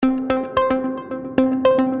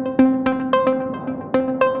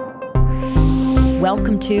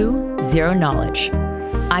Welcome to Zero Knowledge.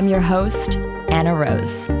 I'm your host, Anna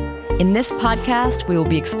Rose. In this podcast, we will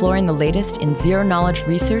be exploring the latest in zero-knowledge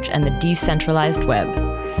research and the decentralized web,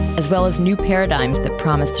 as well as new paradigms that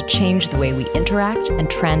promise to change the way we interact and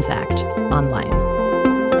transact online.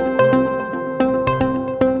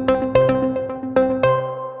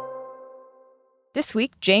 This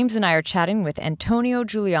week, James and I are chatting with Antonio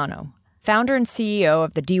Giuliano, founder and CEO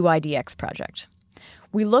of the DYDX project.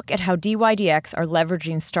 We look at how DYDX are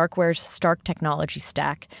leveraging Starkware's Stark technology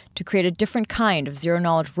stack to create a different kind of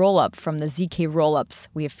zero-knowledge rollup from the ZK rollups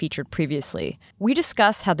we have featured previously. We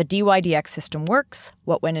discuss how the DYDX system works,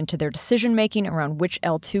 what went into their decision-making around which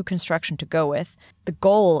L2 construction to go with, the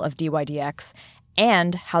goal of DYDX,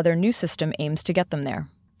 and how their new system aims to get them there.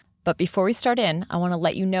 But before we start in, I want to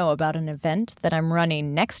let you know about an event that I'm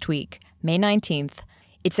running next week, May 19th.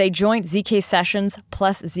 It's a joint ZK Sessions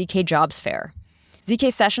plus ZK Jobs Fair.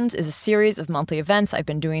 ZK Sessions is a series of monthly events I've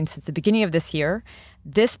been doing since the beginning of this year.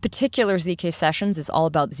 This particular ZK Sessions is all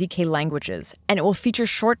about ZK languages, and it will feature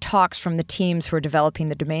short talks from the teams who are developing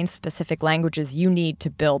the domain-specific languages you need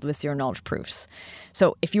to build with zero-knowledge proofs.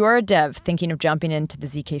 So if you are a dev thinking of jumping into the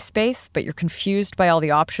ZK space, but you're confused by all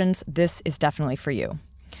the options, this is definitely for you.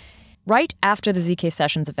 Right after the ZK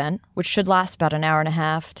Sessions event, which should last about an hour and a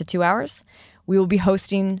half to 2 hours, we will be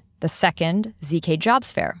hosting the second ZK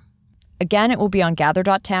Jobs Fair. Again, it will be on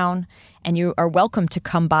gather.town, and you are welcome to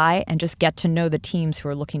come by and just get to know the teams who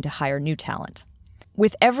are looking to hire new talent.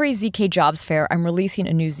 With every ZK Jobs Fair, I'm releasing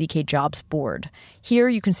a new ZK Jobs board. Here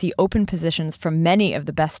you can see open positions from many of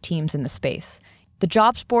the best teams in the space. The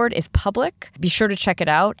jobs board is public. Be sure to check it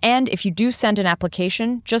out. And if you do send an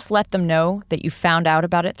application, just let them know that you found out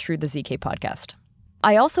about it through the ZK podcast.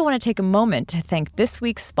 I also want to take a moment to thank this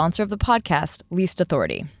week's sponsor of the podcast, Least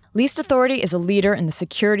Authority. Least Authority is a leader in the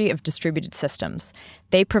security of distributed systems.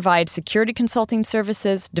 They provide security consulting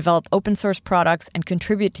services, develop open source products, and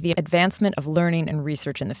contribute to the advancement of learning and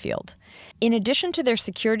research in the field. In addition to their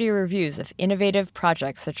security reviews of innovative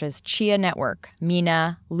projects such as Chia Network,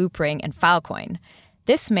 Mina, Loopring, and Filecoin,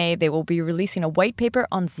 this May they will be releasing a white paper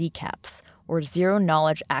on ZCAPs, or Zero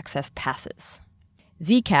Knowledge Access Passes.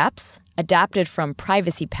 ZCAPs, adapted from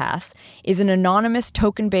Privacy Pass, is an anonymous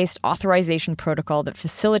token-based authorization protocol that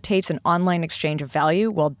facilitates an online exchange of value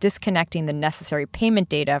while disconnecting the necessary payment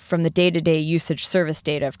data from the day-to-day usage service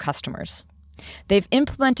data of customers. They've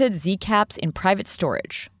implemented ZCAPs in Private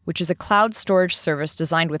Storage, which is a cloud storage service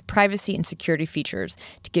designed with privacy and security features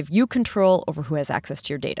to give you control over who has access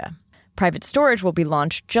to your data. Private Storage will be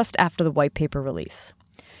launched just after the white paper release.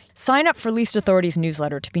 Sign up for Least Authority's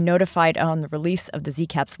newsletter to be notified on the release of the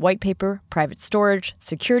ZCAPs white paper, private storage,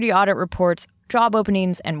 security audit reports, job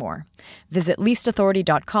openings, and more. Visit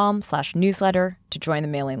leastauthority.com/newsletter to join the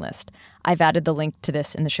mailing list. I've added the link to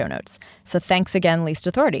this in the show notes. So thanks again, Least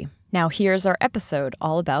Authority. Now here's our episode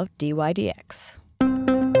all about DYDX.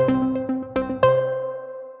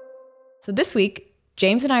 So this week,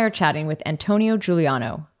 James and I are chatting with Antonio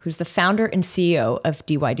Giuliano, who's the founder and CEO of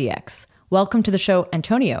DYDX. Welcome to the show,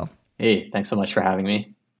 Antonio. Hey, thanks so much for having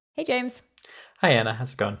me. Hey, James. Hi, Anna.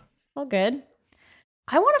 How's it going? All good.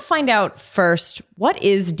 I want to find out first, what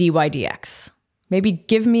is DYDX? Maybe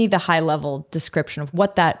give me the high-level description of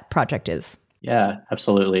what that project is. Yeah,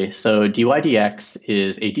 absolutely. So DYDX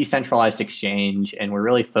is a decentralized exchange, and we're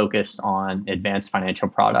really focused on advanced financial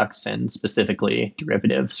products and specifically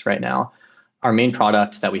derivatives right now. Our main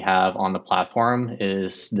product that we have on the platform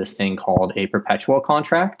is this thing called a perpetual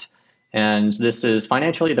contract. And this is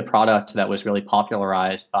financially the product that was really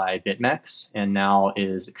popularized by BitMEX and now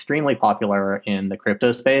is extremely popular in the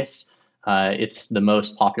crypto space. It's the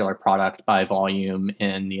most popular product by volume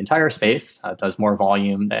in the entire space. It does more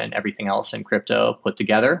volume than everything else in crypto put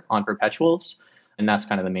together on perpetuals. And that's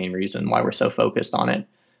kind of the main reason why we're so focused on it.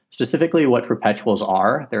 Specifically, what perpetuals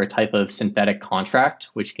are, they're a type of synthetic contract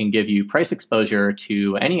which can give you price exposure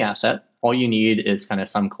to any asset. All you need is kind of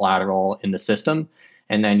some collateral in the system.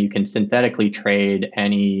 And then you can synthetically trade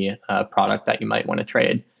any product that you might want to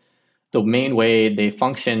trade. The main way they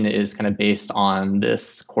function is kind of based on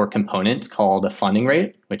this core component called a funding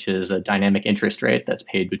rate, which is a dynamic interest rate that's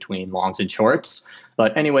paid between longs and shorts.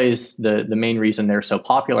 But anyways, the main reason they're so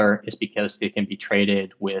popular is because they can be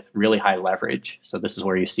traded with really high leverage. So this is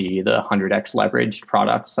where you see the 100x leveraged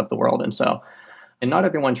products of the world. And not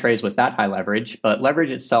everyone trades with that high leverage, but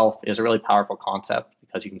leverage itself is a really powerful concept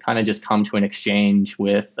because you can kind of just come to an exchange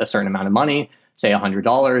with a certain amount of money, say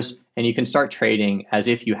 $100, and you can start trading as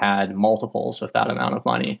if you had multiples of that amount of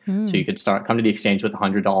money. So you could come to the exchange with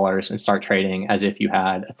 $100 and start trading as if you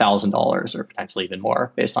had $1,000 or potentially even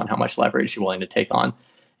more based on how much leverage you're willing to take on.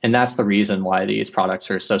 And that's the reason why these products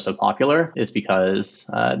are so popular, is because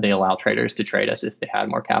they allow traders to trade as if they had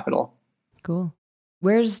more capital. Cool.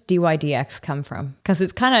 Where's DYDX come from? Because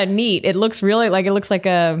it's kind of neat. It looks like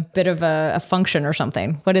a bit of a function or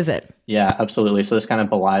something. What is it? Yeah, absolutely. So this kind of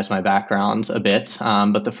belies my background a bit.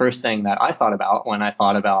 But the first thing that I thought about when I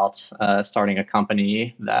thought about starting a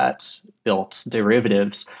company that built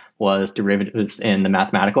derivatives was derivatives in the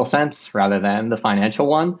mathematical sense rather than the financial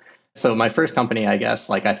one. So my first company, I guess,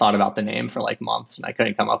 like I thought about the name for like months and I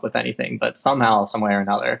couldn't come up with anything. But somehow, some way or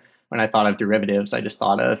another, when I thought of derivatives, I just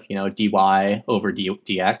thought of, dy over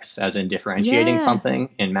dx as in differentiating something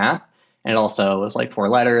in math. And it also was like 4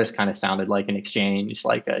 letters, kind of sounded like an exchange,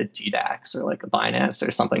 like a GDAX or like a Binance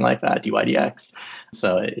or something like that, DYDX.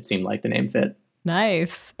 So it seemed like the name fit.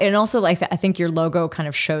 Nice. And also, like, I think your logo kind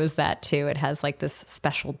of shows that too. It has like this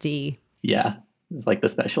special D. Yeah, it's like the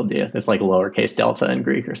special D. It's like lowercase delta in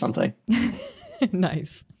Greek or something.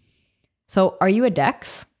 Nice. So are you a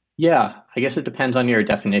DEX? Yeah, I guess it depends on your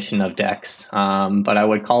definition of DEX, but I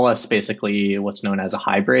would call us basically what's known as a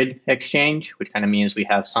hybrid exchange, which kind of means we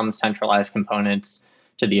have some centralized components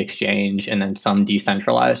to the exchange and then some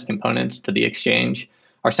decentralized components to the exchange.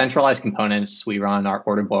 Our centralized components, we run our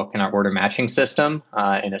order book and our order matching system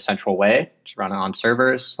in a central way, to run on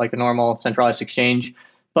servers like a normal centralized exchange.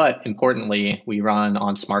 But importantly, we run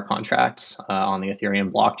on smart contracts on the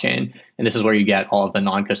Ethereum blockchain. And this is where you get all of the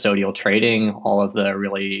non-custodial trading, all of the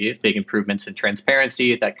really big improvements in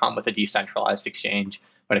transparency that come with a decentralized exchange.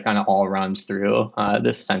 But it kind of all runs through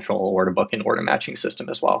this central order book and order matching system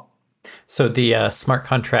as well. So the smart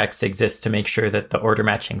contracts exist to make sure that the order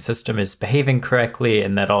matching system is behaving correctly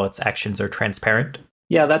and that all its actions are transparent?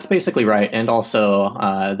 Yeah, that's basically right. And also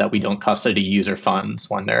that we don't custody user funds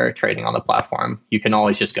when they're trading on the platform. You can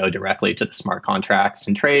always just go directly to the smart contracts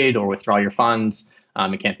and trade or withdraw your funds.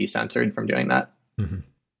 It can't be censored from doing that. Mm-hmm.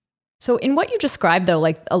 So in what you described, though,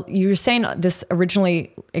 like you were saying this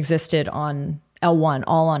originally existed on L1,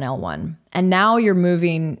 all on L1. And now you're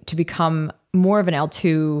moving to become more of an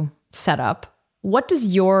L2 setup. What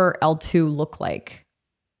does your L2 look like?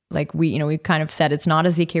 Like we kind of said it's not a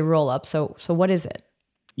ZK rollup. So what is it?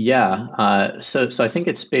 Yeah, so I think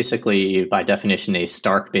it's basically, by definition, a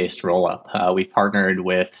Stark-based rollup. We partnered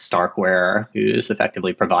with Starkware, who's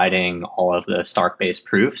effectively providing all of the Stark-based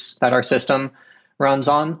proofs that our system runs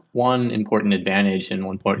on. One important advantage and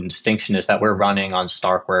one important distinction is that we're running on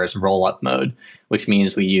Starkware's rollup mode, which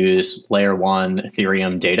means we use layer 1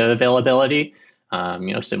 Ethereum data availability,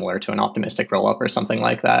 similar to an optimistic rollup or something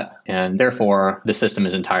like that. And therefore, the system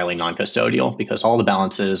is entirely non-custodial because all the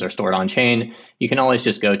balances are stored on chain. You can always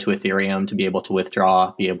just go to Ethereum to be able to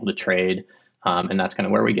withdraw, be able to trade. And that's kind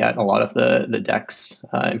of where we get a lot of the DEX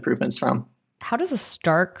improvements from. How does a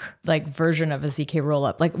Stark version of a ZK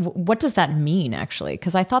rollup, what does that mean actually?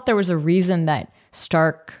 Because I thought there was a reason that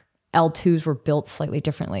Stark L2s were built slightly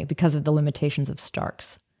differently because of the limitations of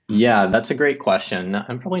Starks. Yeah, that's a great question.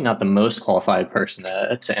 I'm probably not the most qualified person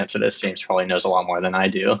to answer this. James probably knows a lot more than I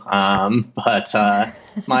do. But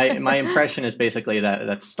my impression is basically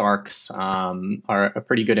that Starks are a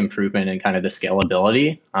pretty good improvement in kind of the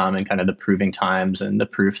scalability and kind of the proving times and the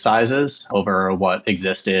proof sizes over what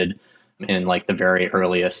existed in like the very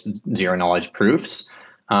earliest zero knowledge proofs.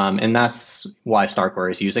 And that's why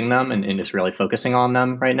Starkware is using them and is really focusing on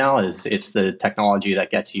them right now. It's the technology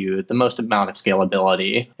that gets you the most amount of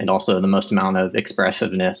scalability and also the most amount of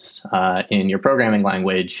expressiveness in your programming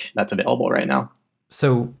language that's available right now.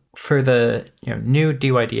 So for the new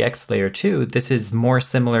DYDX layer 2, this is more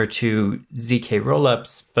similar to ZK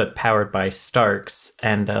rollups, but powered by Starks,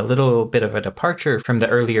 and a little bit of a departure from the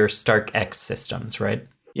earlier StarkX systems, right?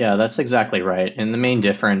 Yeah, that's exactly right. And the main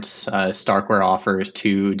difference, Starkware offers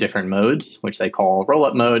 2 different modes, which they call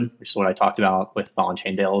rollup mode, which is what I talked about with the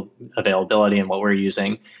on-chain availability and what we're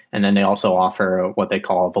using. And then they also offer what they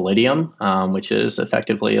call Validium, which is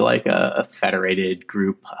effectively like a federated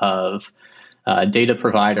group of data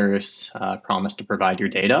providers promise to provide your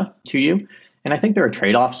data to you. And I think there are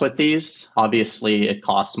trade-offs with these. Obviously, it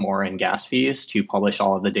costs more in gas fees to publish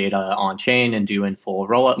all of the data on-chain and do in full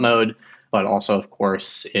rollup mode. But also, of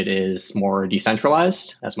course, it is more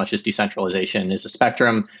decentralized, as much as decentralization is a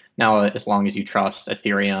spectrum. Now, as long as you trust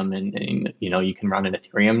Ethereum and you can run an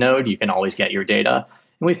Ethereum node, you can always get your data.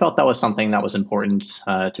 And we felt that was something that was important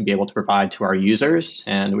to be able to provide to our users.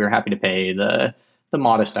 And we were happy to pay the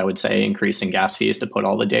modest, I would say, increase in gas fees to put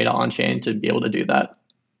all the data on chain to be able to do that.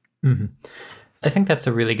 Mm-hmm. I think that's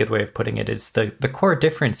a really good way of putting it, is the core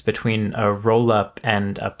difference between a rollup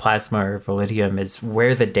and a Plasma or Validium is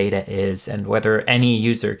where the data is and whether any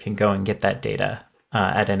user can go and get that data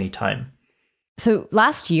at any time. So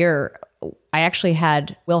last year, I actually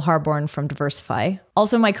had Will Harborn from Diversify,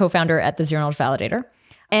 also my co-founder at the Zero Knowledge Validator,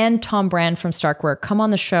 and Tom Brand from Starkware come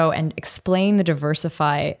on the show and explain the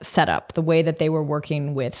Diversify setup, the way that they were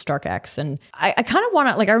working with StarkX. And I kind of want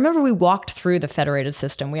to, like, I remember we walked through the federated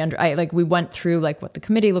system. We went through like what the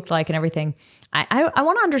committee looked like and everything. I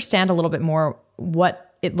want to understand a little bit more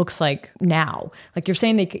what it looks like now. Like you're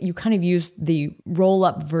saying that you kind of used the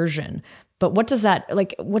roll-up version, but what does that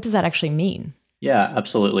actually mean? Yeah,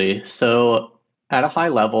 absolutely. So at a high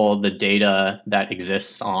level, the data that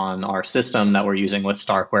exists on our system that we're using with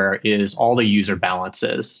Starkware is all the user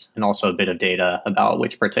balances and also a bit of data about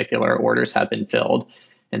which particular orders have been filled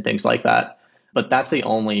and things like that. But that's the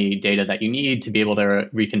only data that you need to be able to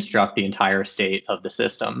reconstruct the entire state of the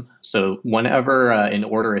system. So whenever an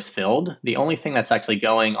order is filled, the only thing that's actually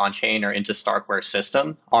going on chain or into Starkware's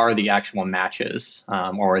system are the actual matches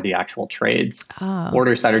or the actual trades. Oh.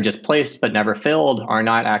 Orders that are just placed but never filled are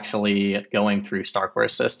not actually going through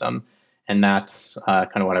Starkware's system. And that's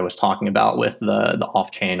kind of what I was talking about with the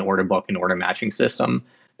off-chain order book and order matching system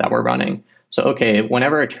that we're running. So, okay,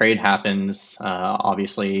 whenever a trade happens,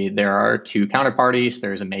 obviously there are two counterparties.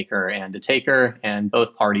 There's a maker and a taker, and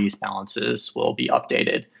both parties' balances will be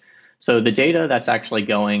updated. So the data that's actually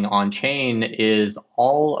going on chain is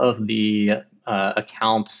all of the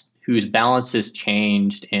accounts whose balances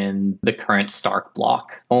changed in the current Stark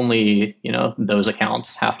block. Only, those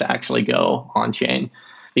accounts have to actually go on chain.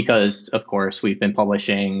 Because, of course, we've been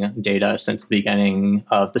publishing data since the beginning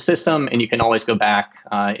of the system, and you can always go back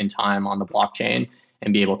in time on the blockchain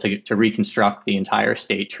and be able to reconstruct the entire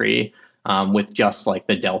state tree with just like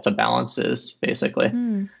the delta balances, basically.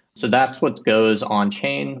 Mm. So that's what goes on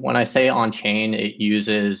chain. When I say on chain, it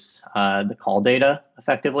uses the call data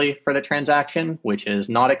effectively for the transaction, which is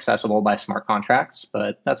not accessible by smart contracts,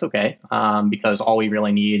 but that's okay because all we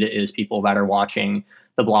really need is people that are watching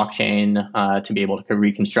the blockchain to be able to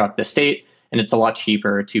reconstruct the state. And it's a lot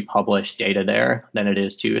cheaper to publish data there than it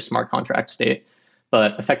is to a smart contract state.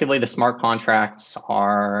 But effectively, the smart contracts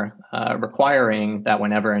are requiring that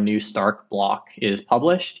whenever a new Stark block is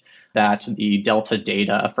published, that the delta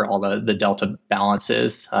data for all the delta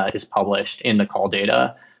balances is published in the call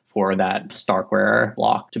data for that Starkware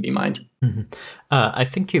block to be mined. Mm-hmm. I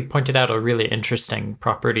think you pointed out a really interesting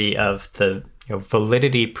property of the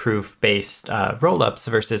validity proof based rollups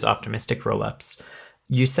versus optimistic rollups.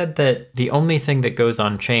 You said that the only thing that goes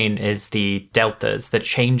on chain is the deltas, the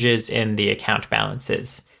changes in the account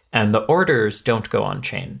balances, and the orders don't go on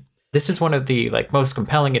chain. This is one of the most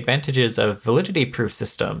compelling advantages of validity proof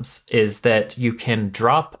systems is that you can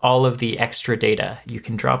drop all of the extra data. You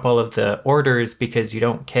can drop all of the orders because you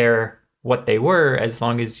don't care what they were as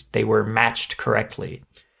long as they were matched correctly.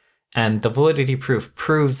 And the validity proof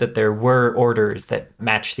proves that there were orders that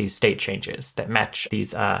match these state changes, that match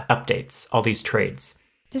these updates, all these trades.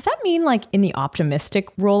 Does that mean in the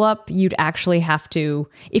optimistic rollup, you'd actually have to,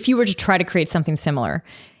 if you were to try to create something similar,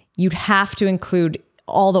 you'd have to include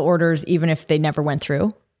all the orders even if they never went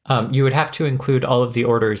through? You would have to include all of the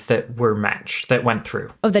orders that were matched, that went through.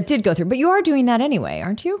 Oh, that did go through. But you are doing that anyway,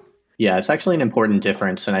 aren't you? Yeah, it's actually an important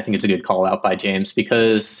difference. And I think it's a good call out by James,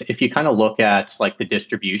 because if you kind of look at the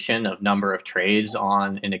distribution of number of trades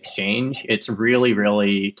on an exchange, it's really,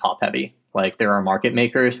 really top heavy. There are market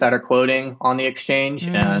makers that are quoting on the exchange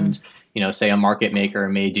and, say a market maker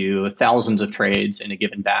may do thousands of trades in a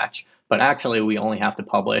given batch. But actually, we only have to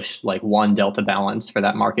publish one delta balance for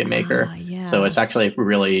that market maker. Yeah. So it's actually a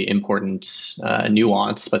really important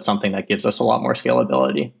nuance, but something that gives us a lot more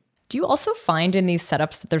scalability. Do you also find in these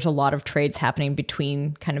setups that there's a lot of trades happening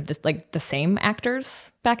between kind of the same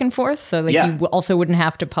actors back and forth? So you also wouldn't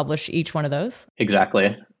have to publish each one of those?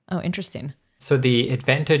 Exactly. Oh, interesting. So the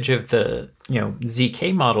advantage of the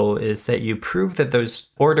ZK model is that you prove that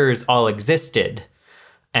those orders all existed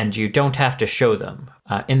and you don't have to show them.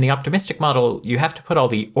 In the optimistic model, you have to put all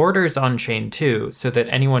the orders on chain too, so that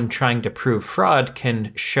anyone trying to prove fraud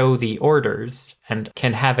can show the orders and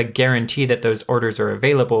can have a guarantee that those orders are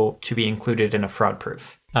available to be included in a fraud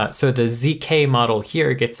proof. So the ZK model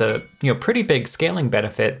here gets a pretty big scaling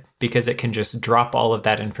benefit because it can just drop all of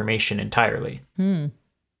that information entirely.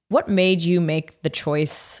 What made you make the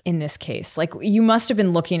choice in this case? You must have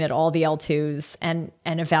been looking at all the L2s and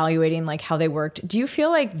evaluating how they worked. Do you feel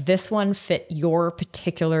like this one fit your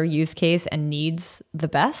particular use case and needs the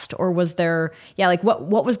best? Or was there,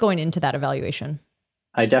 what was going into that evaluation?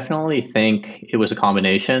 I definitely think it was a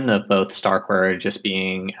combination of both Starkware just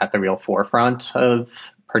being at the real forefront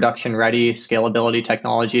of production ready scalability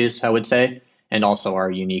technologies, I would say, and also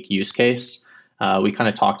our unique use case. We kind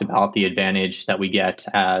of talked about the advantage that we get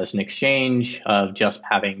as an exchange of just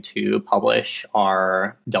having to publish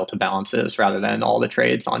our delta balances rather than all the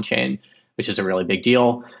trades on chain, which is a really big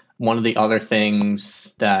deal. One of the other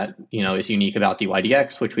things that is unique about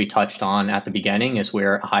DYDX, which we touched on at the beginning, is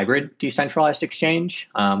we're a hybrid decentralized exchange,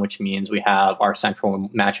 which means we have our central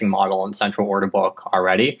matching model and central order book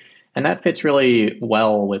already. And that fits really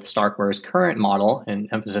well with Starkware's current model, and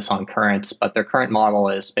emphasis on currents, but their current model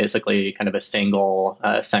is basically kind of a single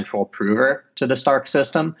central prover to the Stark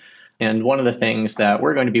system. And one of the things that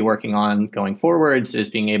we're going to be working on going forwards is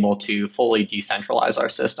being able to fully decentralize our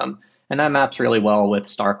system. And that maps really well with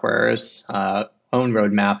Starkware's own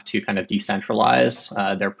roadmap to kind of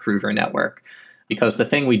decentralize their prover network. Because the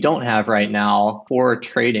thing we don't have right now for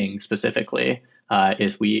trading specifically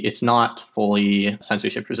it's not fully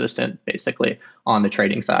censorship resistant, basically, on the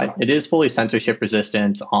trading side. It is fully censorship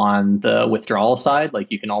resistant on the withdrawal side.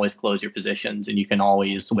 Like, you can always close your positions and you can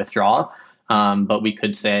always withdraw. But we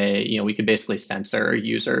could say, we could basically censor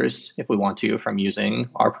users if we want to from using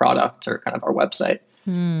our product or kind of our website.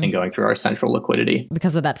 And going through our central liquidity.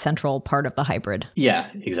 Because of that central part of the hybrid. Yeah,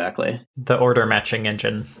 exactly. The order matching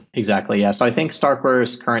engine. Exactly, yeah. So I think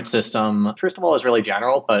Starkware's current system, first of all, is really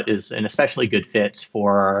general, but is an especially good fit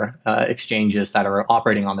for exchanges that are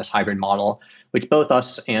operating on this hybrid model, which both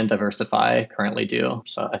us and Diversify currently do.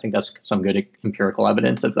 So I think that's some good empirical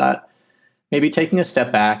evidence of that. Maybe taking a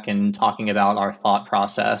step back and talking about our thought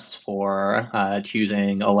process for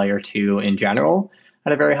choosing a layer 2 in general.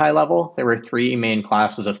 At a very high level, there were 3 main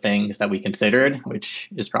classes of things that we considered, which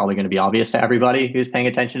is probably going to be obvious to everybody who's paying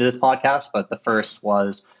attention to this podcast. But the first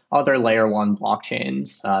was other layer 1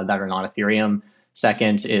 blockchains that are not Ethereum.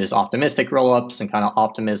 Second is optimistic rollups, and kind of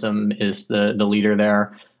Optimism is the leader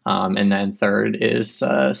there. And then third is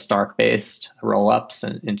Stark-based rollups,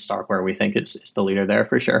 and Starkware we think is the leader there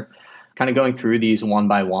for sure. Kind of going through these one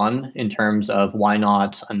by one in terms of why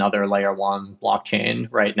not another layer 1 blockchain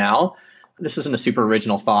right now. This isn't a super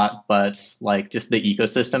original thought, but like just the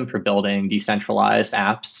ecosystem for building decentralized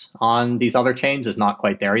apps on these other chains is not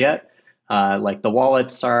quite there yet. Like the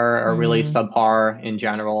wallets are really subpar in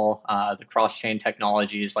general. The cross-chain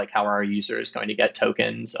technologies, like how are our users going to get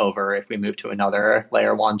tokens over if we move to another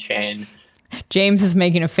layer 1 chain? James is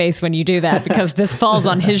making a face when you do that because this falls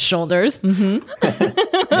on his shoulders.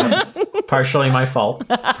 Partially my fault.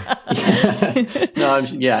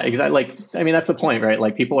 Yeah, exactly. Like, I mean, that's the point, right?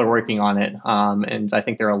 Like, people are working on it. And I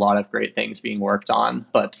think there are a lot of great things being worked on.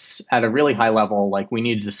 But at a really high level, like, we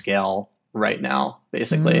needed to scale right now,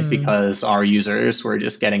 basically, because our users were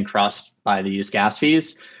just getting crushed by these gas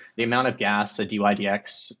fees. The amount of gas a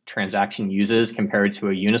DYDX transaction uses compared to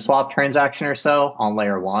a Uniswap transaction or so on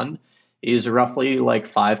layer 1 is roughly like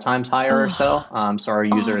 5 times higher or so. So our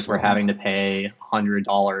users were having to pay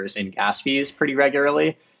 $100 in gas fees pretty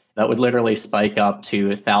regularly. That would literally spike up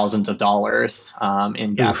to thousands of dollars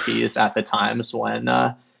in gas fees at the times when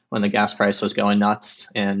the gas price was going nuts.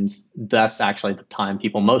 And that's actually the time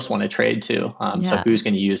people most want to trade too. So who's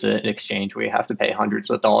going to use an exchange where you have to pay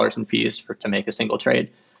hundreds of dollars in fees to make a single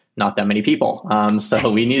trade? Not that many people.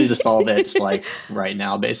 So we needed to solve it like right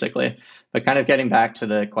now, basically. But kind of getting back to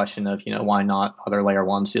the question of, why not other layer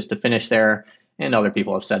 1s, just to finish there, and other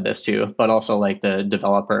people have said this too, but also like the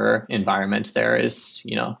developer environment there is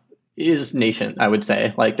nascent, I would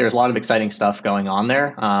say. Like, there's a lot of exciting stuff going on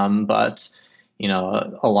there. But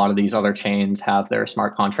a lot of these other chains have their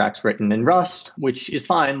smart contracts written in Rust, which is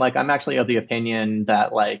fine. Like, I'm actually of the opinion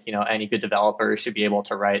that any good developer should be able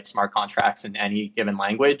to write smart contracts in any given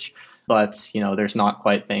language. But, there's not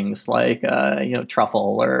quite things like,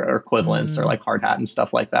 truffle or equivalents or like hard hat and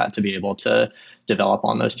stuff like that to be able to develop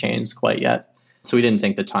on those chains quite yet. So we didn't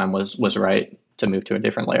think the time was right to move to a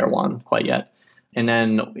different layer 1 quite yet. And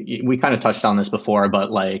then we kind of touched on this before,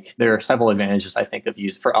 but like there are several advantages, I think, of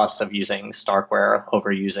using Starkware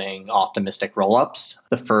over using optimistic rollups.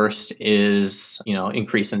 The first is,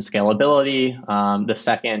 increase in scalability. The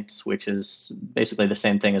second, which is basically the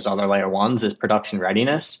same thing as other layer 1s, is production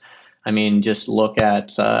readiness. I mean, just look at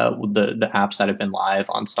the apps that have been live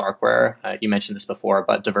on Starkware. You mentioned this before,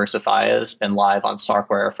 but Diversify has been live on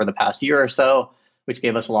Starkware for the past year or so, which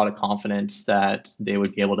gave us a lot of confidence that they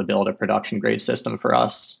would be able to build a production grade system for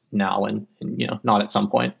us now and not at some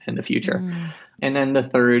point in the future. And then the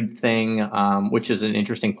third thing, which is an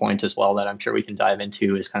interesting point as well that I'm sure we can dive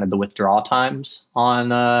into, is kind of the withdrawal times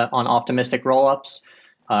on optimistic rollups.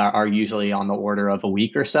 Are usually on the order of a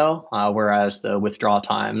week or so, whereas the withdrawal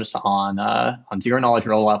times on zero knowledge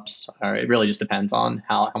rollups, it really just depends on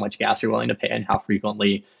how much gas you're willing to pay and how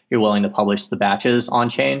frequently you're willing to publish the batches on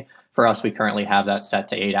chain. For us, we currently have that set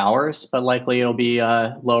to 8 hours, but likely it'll be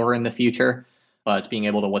lower in the future. but being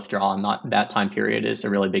able to withdraw in not that time period is a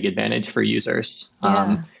really big advantage for users.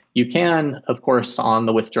 Yeah. You can, of course, on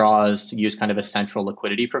the withdraws, use kind of a central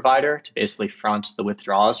liquidity provider to basically front the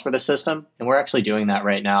withdrawals for the system. And we're actually doing that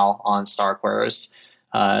right now on Starkware's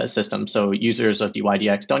system. So users of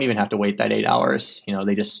DYDX don't even have to wait that 8 hours.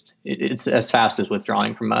 They just, it's as fast as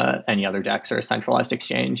withdrawing from any other DEX or a centralized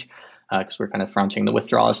exchange, because we're kind of fronting the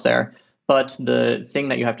withdrawals there. But the thing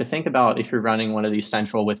that you have to think about if you're running one of these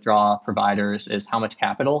central withdrawal providers is how much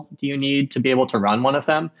capital do you need to be able to run one of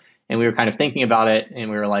them? And we were kind of thinking about it, and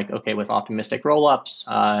we were like, okay, with optimistic rollups,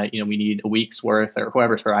 we need a week's worth, or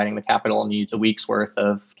whoever's providing the capital needs a week's worth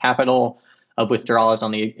of capital of withdrawals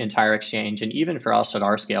on the entire exchange. And even for us at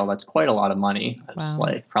our scale, that's quite a lot of money. That's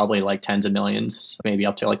probably tens of millions, maybe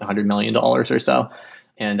up to $100 million or so.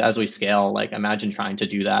 And as we scale, imagine trying to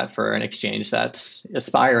do that for an exchange that's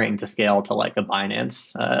aspiring to scale to a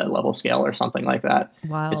Binance level scale or something like that.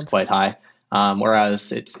 Wild. It's quite high.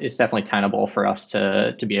 Whereas it's definitely tenable for us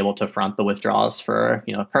to be able to front the withdrawals for,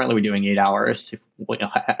 currently we're doing 8 hours.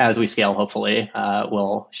 As we scale, hopefully,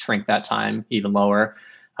 we'll shrink that time even lower.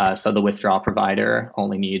 So the withdrawal provider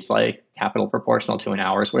only needs capital proportional to an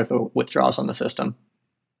hour's worth of withdrawals on the system.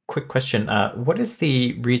 Quick question. What is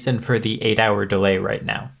the reason for the 8-hour delay right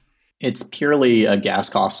now? It's purely a gas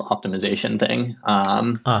cost optimization thing.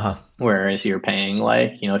 Whereas you're paying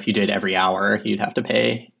if you did every hour, you'd have to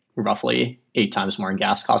pay roughly 8 times more in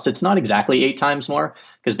gas costs. It's not exactly 8 times more,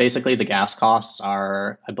 because basically the gas costs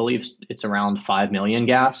are, I believe it's around 5 million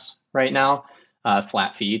gas right now,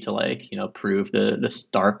 flat fee to prove the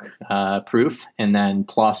Stark proof, and then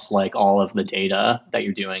plus all of the data that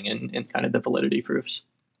you're doing in kind of the validity proofs.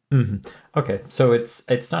 Mm-hmm. Okay, so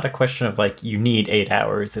it's not a question of you need 8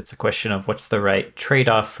 hours. It's a question of what's the right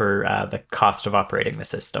trade-off for the cost of operating the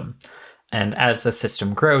system. And as the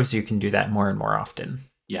system grows, you can do that more and more often.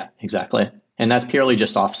 Yeah, exactly. And that's purely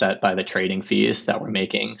just offset by the trading fees that we're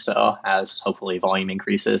making. So as hopefully volume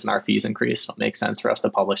increases and our fees increase, it makes sense for us to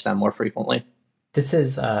publish them more frequently. This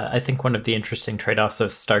is, I think, one of the interesting trade-offs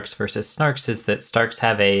of Starks versus Snarks is that Starks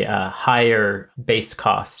have a higher base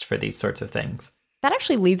cost for these sorts of things. That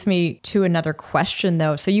actually leads me to another question,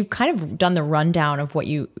 though. So you've kind of done the rundown of what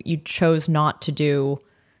you chose not to do.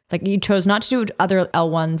 You chose not to do other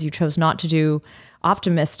L1s. You chose not to do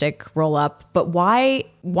optimistic rollup. But why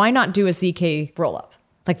not do a ZK rollup,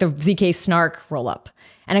 the ZK Snark rollup?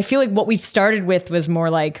 And I feel like what we started with was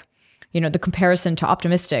more the comparison to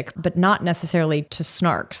optimistic, but not necessarily to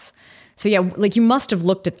Snarks. So yeah, you must have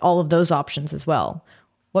looked at all of those options as well.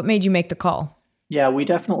 What made you make the call? Yeah, we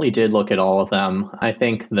definitely did look at all of them. I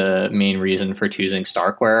think the main reason for choosing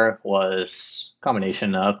Starkware was a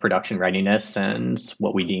combination of production readiness and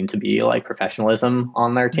what we deem to be professionalism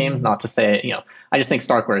on their team. Mm-hmm. Not to say, I just think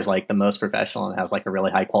Starkware is the most professional and has a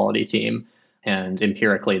really high quality team. And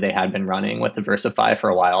empirically, they had been running with the Versify for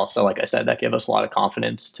a while. So like I said, that gave us a lot of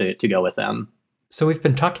confidence to go with them. So we've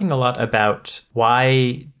been talking a lot about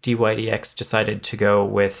why DYDX decided to go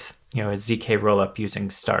with a ZK rollup using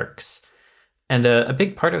Starks. And a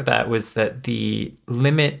big part of that was that the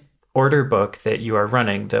limit order book that you are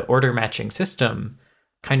running, the order matching system,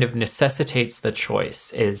 kind of necessitates the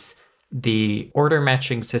choice. Is the order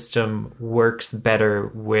matching system works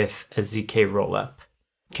better with a ZK rollup.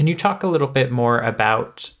 Can you talk a little bit more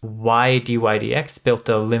about why DYDX built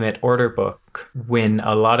a limit order book when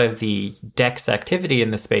a lot of the DEX activity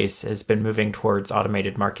in the space has been moving towards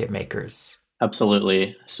automated market makers?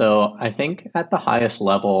 Absolutely. So I think at the highest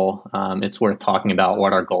level, it's worth talking about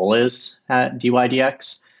what our goal is at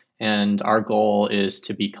DYDX. And our goal is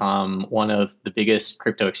to become one of the biggest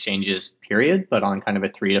crypto exchanges, period, but on kind of a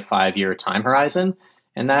 3 to 5 year time horizon.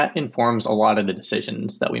 And that informs a lot of the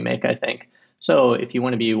decisions that we make, I think. So if you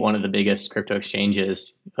want to be one of the biggest crypto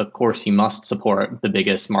exchanges, of course, you must support the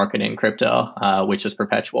biggest market in crypto, which is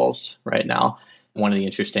perpetuals right now. One of the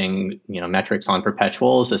interesting metrics on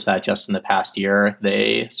perpetuals is that just in the past year,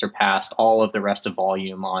 they surpassed all of the rest of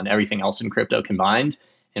volume on everything else in crypto combined.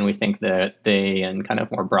 And we think that they, and kind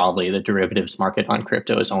of more broadly, the derivatives market on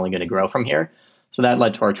crypto is only going to grow from here. So that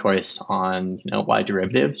led to our choice on why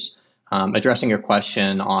derivatives. Addressing your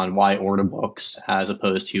question on why order books as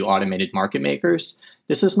opposed to automated market makers,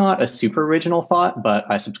 this is not a super original thought, but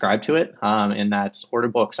I subscribe to it. And that's order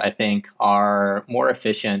books, I think, are more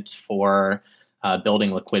efficient for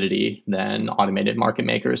building liquidity than automated market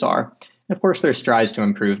makers are. And of course, there's strides to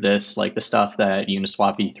improve this, like the stuff that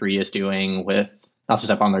Uniswap v3 is doing with, not to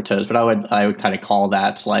step on their toes, but I would kind of call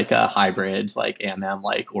that a hybrid,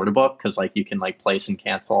 AMM order book, because you can place and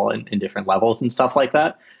cancel in different levels and stuff like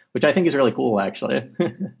that, which I think is really cool, actually.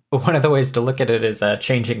 One of the ways to look at it is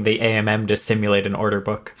changing the AMM to simulate an order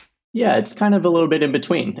book. Yeah, it's kind of a little bit in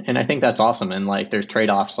between. And I think that's awesome. And like there's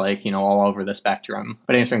trade-offs like, all over the spectrum.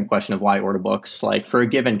 But answering the question of why order books, like for a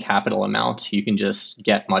given capital amount, you can just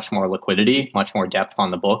get much more liquidity, much more depth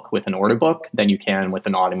on the book with an order book than you can with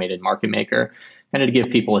an automated market maker. And to give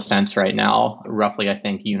people a sense right now, roughly I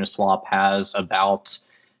think Uniswap has about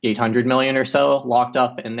 800 million or so locked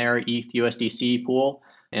up in their ETH USDC pool.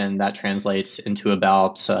 And that translates into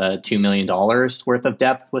about $2 million worth of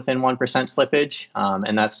depth within 1% slippage.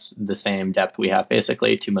 And that's the same depth we have,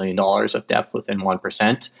 basically $2 million of depth within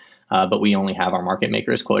 1%. But we only have our market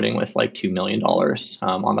makers quoting with like $2 million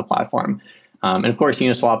on the platform. And of course,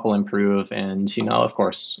 Uniswap will improve. And, of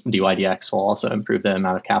course, DYDX will also improve the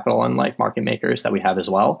amount of capital and like market makers that we have as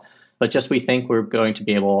well. But just we think we're going to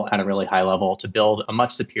be able at a really high level to build a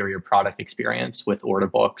much superior product experience with order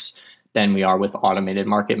books than we are with automated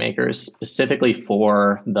market makers, specifically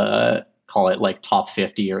for the, call it like top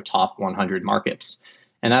 50 or top 100 markets.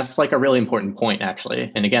 And that's like a really important point,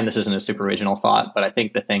 actually. And again, this isn't a super original thought, but I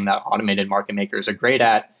think the thing that automated market makers are great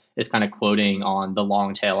at is kind of quoting on the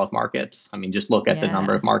long tail of markets. I mean, just look at the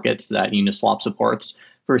number of markets that Uniswap supports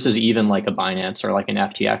versus even like a Binance or like an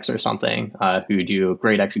FTX or something who do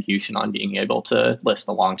great execution on being able to list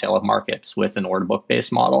the long tail of markets with an order book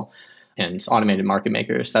based model. And automated market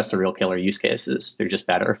makers, that's the real killer use cases. They're just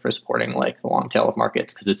better for supporting like the long tail of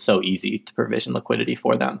markets because it's so easy to provision liquidity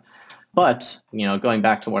for them. But, going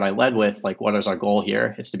back to what I led with, like what is our goal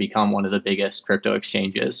here is to become one of the biggest crypto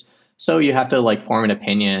exchanges. So you have to like form an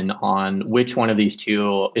opinion on which one of these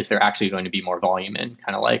two is there actually going to be more volume in,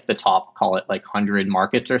 kind of like the top, call it like 100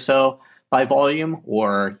 markets or so by volume,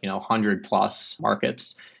 or 100 plus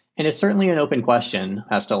markets. And it's certainly an open question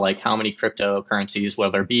as to like how many cryptocurrencies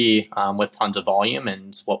will there be with tons of volume,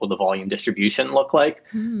 and what will the volume distribution look like.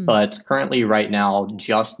 But currently right now,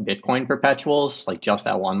 just Bitcoin perpetuals, like just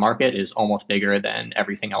that one market, is almost bigger than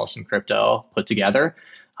everything else in crypto put together.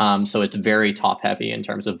 So it's very top heavy in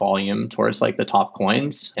terms of volume towards like the top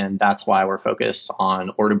coins. And that's why we're focused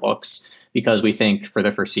on order books, because we think for the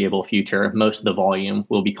foreseeable future, most of the volume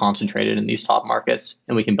will be concentrated in these top markets,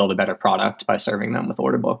 and we can build a better product by serving them with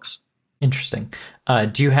order books. Interesting.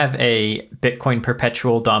 Do you have a Bitcoin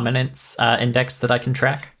perpetual dominance index that I can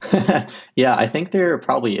track? Yeah, I think there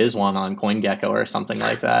probably is one on CoinGecko or something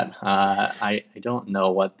like that. I don't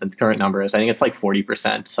know what the current number is. I think it's like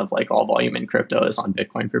 40% of like all volume in crypto is on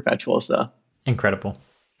Bitcoin perpetuals, though. Incredible.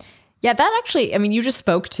 Yeah, that actually, I mean, you just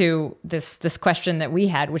spoke to this question that we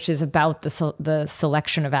had, which is about the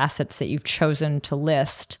selection of assets that you've chosen to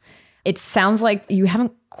list. It sounds like you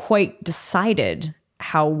haven't quite decided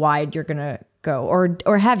how wide you're going to go,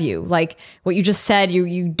 or have you? Like what you just said,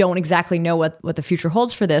 you don't exactly know what the future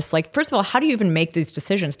holds for this. Like, first of all, how do you even make these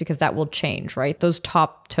decisions? Because that will change, right? Those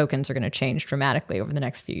top tokens are going to change dramatically over the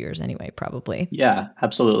next few years anyway, probably. Yeah,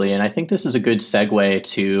 absolutely. And I think this is a good segue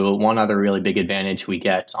to one other really big advantage we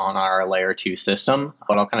get on our layer 2 system.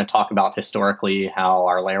 But I'll kind of talk about historically how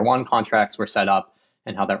our layer 1 contracts were set up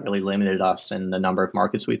and how that really limited us in the number of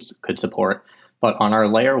markets we could support. But on our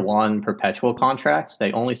layer 1 perpetual contracts,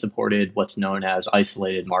 they only supported what's known as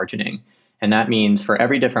isolated margining. And that means for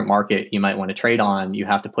every different market you might want to trade on, you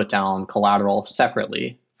have to put down collateral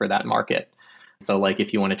separately for that market. So like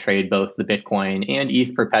if you want to trade both the Bitcoin and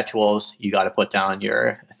ETH perpetuals, you got to put down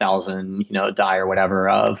your 1,000, DAI or whatever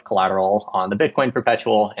of collateral on the Bitcoin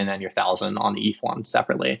perpetual, and then your 1,000 on the ETH one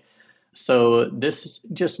separately. So this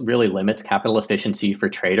just really limits capital efficiency for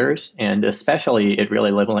traders, and especially it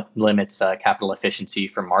really limits capital efficiency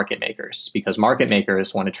for market makers, because market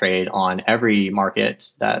makers want to trade on every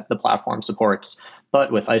market that the platform supports.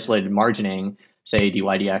 But with isolated margining, say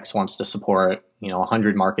DYDX wants to support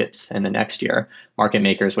 100 markets in the next year, market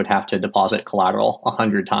makers would have to deposit collateral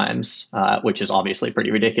 100 times, which is obviously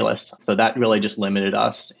pretty ridiculous. So that really just limited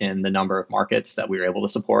us in the number of markets that we were able to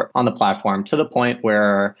support on the platform, to the point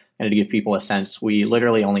where, and to give people a sense, we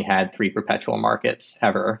literally only had 3 perpetual markets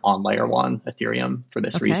ever on layer 1 Ethereum for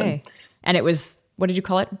this reason. And it was, what did you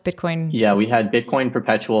call it? Bitcoin? Yeah, we had Bitcoin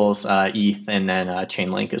perpetuals, ETH, and then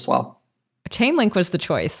Chainlink as well. Chainlink was the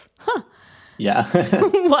choice. Huh. Yeah.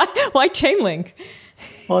 Why Chainlink?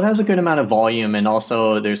 Well, it has a good amount of volume, and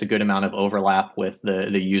also there's a good amount of overlap with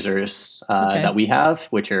the users that we have,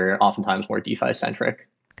 which are oftentimes more DeFi centric.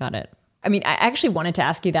 Got it. I mean, I actually wanted to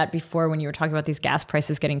ask you that before, when you were talking about these gas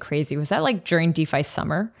prices getting crazy. Was that like during DeFi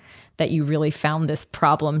summer that you really found this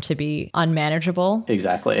problem to be unmanageable?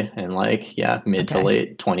 Exactly. And mid to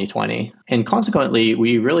late 2020. And consequently,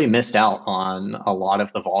 we really missed out on a lot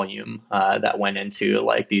of the volume that went into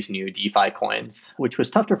like these new DeFi coins, which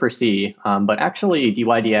was tough to foresee. But actually,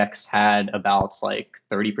 DYDX had about like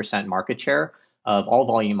 30% market share of all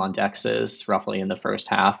volume on DEXs roughly in the first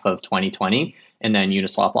half of 2020. And then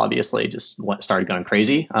Uniswap obviously just started going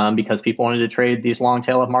crazy because people wanted to trade these long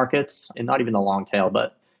tail of markets, and not even the long tail,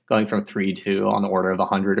 but going from 3 to on the order of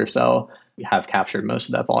 100 or so. We have captured most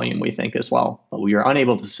of that volume, we think, as well. But we were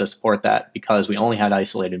unable to support that because we only had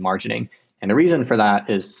isolated margining. And the reason for that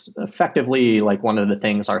is effectively like one of the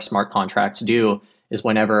things our smart contracts do is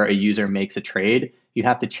whenever a user makes a trade, you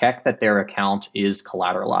have to check that their account is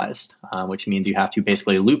collateralized, which means you have to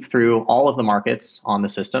basically loop through all of the markets on the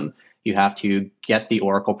system. You have to get the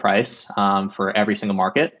Oracle price for every single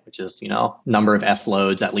market, which is, number of S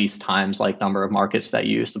loads at least times like number of markets that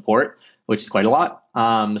you support, which is quite a lot.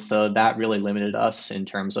 So that really limited us in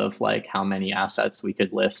terms of like how many assets we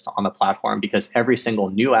could list on the platform, because every single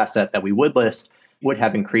new asset that we would list would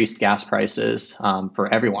have increased gas prices for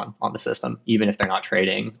everyone on the system, even if they're not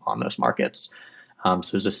trading on those markets.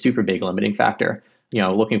 So it's a super big limiting factor.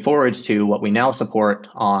 Looking forwards to what we now support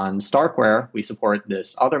on Starkware, we support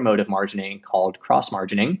this other mode of margining called cross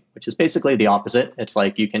margining, which is basically the opposite. It's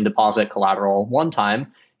like you can deposit collateral one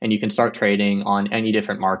time and you can start trading on any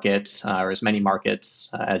different markets or as many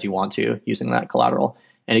markets as you want to using that collateral.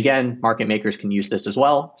 And again, market makers can use this as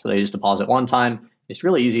well. So they just deposit one time. It's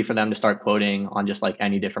really easy for them to start quoting on just like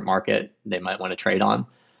any different market they might want to trade on.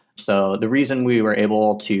 So the reason we were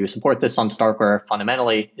able to support this on Starkware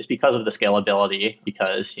fundamentally is because of the scalability,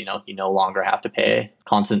 because you no longer have to pay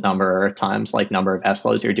constant number times like number of S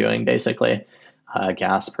loads you're doing, basically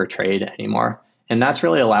gas per trade anymore. And that's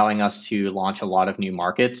really allowing us to launch a lot of new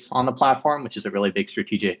markets on the platform, which is a really big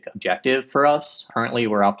strategic objective for us. Currently,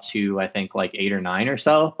 we're up to, I think, like 8 or 9 or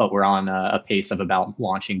so, but we're on a pace of about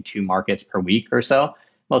launching 2 markets per week or so.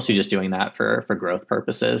 Mostly just doing that for growth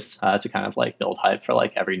purposes to kind of like build hype for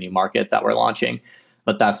like every new market that we're launching.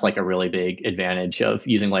 But that's like a really big advantage of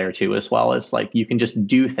using layer 2 as well. Is like you can just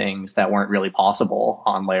do things that weren't really possible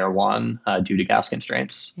on layer 1 due to gas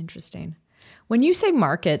constraints. Interesting. When you say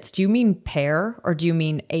markets, do you mean pair or do you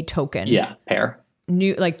mean a token? Yeah, pair.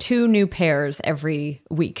 Like 2 new pairs every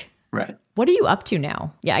week. Right. What are you up to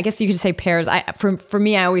now? Yeah, I guess you could say pairs. For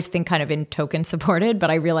me, I always think kind of in token supported, but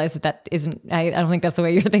I realize that isn't, I don't think that's the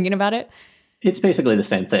way you're thinking about it. It's basically the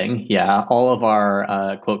same thing. Yeah. All of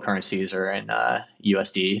our quote currencies are in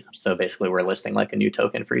USD. So basically we're listing like a new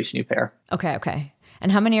token for each new pair. Okay.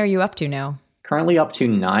 And how many are you up to now? Currently up to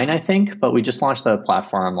 9, I think, but we just launched the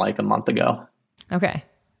platform like a month ago. Okay.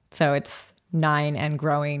 So it's 9 and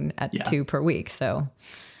growing at 2 per week. So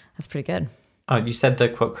that's pretty good. You said the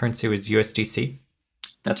quote currency was USDC?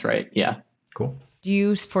 That's right. Yeah. Cool. Do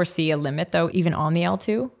you foresee a limit though, even on the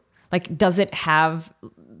L2? Like, does it have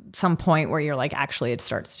some point where you're like, actually, it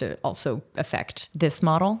starts to also affect this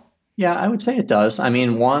model? Yeah, I would say it does. I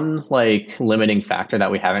mean, one like limiting factor that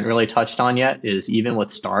we haven't really touched on yet is even with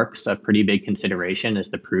Starks, a pretty big consideration is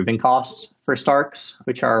the proving costs for Starks,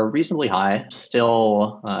 which are reasonably high.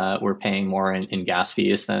 Still, we're paying more in gas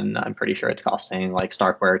fees than I'm pretty sure it's costing like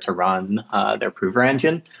Starkware to run their prover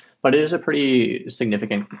engine. But it is a pretty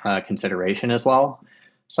significant consideration as well.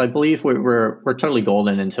 So I believe we're totally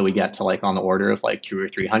golden until we get to like on the order of like 200 or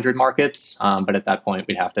 300 markets. But at that point,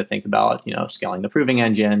 we'd have to think about, scaling the proving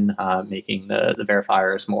engine, making the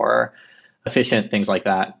verifiers more efficient, things like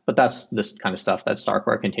that. But that's this kind of stuff that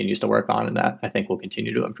Starkware continues to work on and that I think will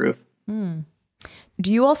continue to improve.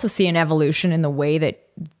 Do you also see an evolution in the way that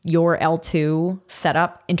your L2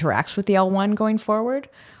 setup interacts with the L1 going forward?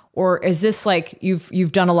 Or is this like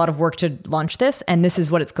you've done a lot of work to launch this and this is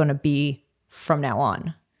what it's going to be from now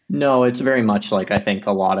on? No, it's very much like I think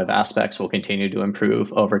a lot of aspects will continue to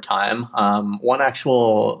improve over time. One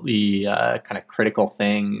actually kind of critical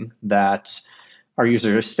thing that our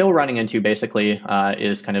users are still running into basically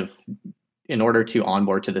is kind of in order to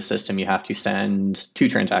onboard to the system, you have to send 2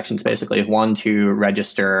 transactions basically. One to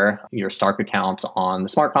register your Stark account on the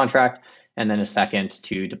smart contract, and then a second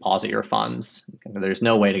to deposit your funds. There's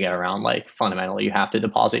no way to get around like fundamentally you have to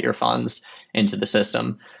deposit your funds into the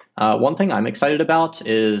system. One thing I'm excited about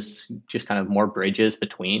is just kind of more bridges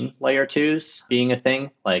between layer 2s being a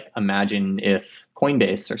thing. Like imagine if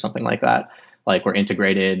Coinbase or something like that, like we're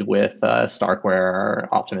integrated with Starkware or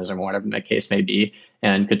Optimism or whatever the case may be,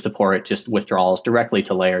 and could support just withdrawals directly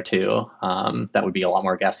to layer 2. That would be a lot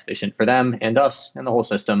more gas efficient for them and us and the whole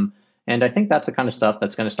system. And I think that's the kind of stuff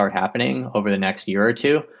that's going to start happening over the next year or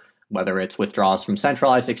two. Whether it's withdrawals from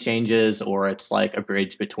centralized exchanges or it's like a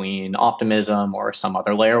bridge between Optimism or some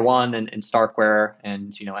other layer 1 and Starkware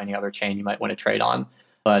and any other chain you might want to trade on.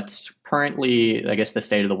 But currently, I guess the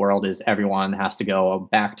state of the world is everyone has to go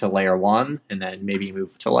back to layer 1 and then maybe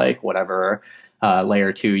move to like whatever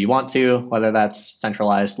layer 2 you want to, whether that's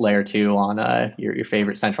centralized layer 2 on your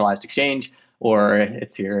favorite centralized exchange, or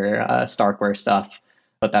it's your Starkware stuff.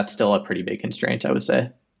 But that's still a pretty big constraint, I would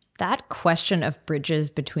say. That question of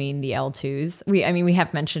bridges between the L2s, we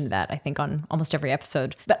have mentioned that, I think, on almost every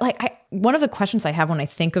episode. But one of the questions I have when I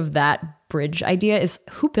think of that bridge idea is,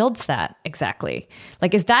 who builds that exactly?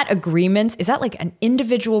 Like, is that agreements? Is that like an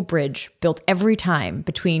individual bridge built every time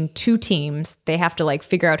between two teams? They have to like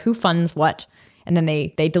figure out who funds what, and then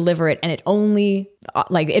they deliver it, and it only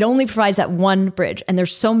provides that one bridge. And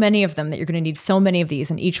there's so many of them that you're going to need so many of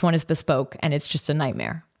these, and each one is bespoke, and it's just a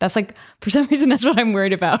nightmare. That's like, for some reason, that's what I'm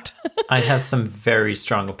worried about. I have some very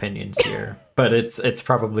strong opinions here, but it's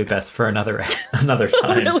probably best for another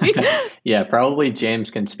time. Really? Yeah, probably James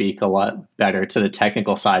can speak a lot better to the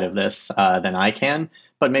technical side of this than I can.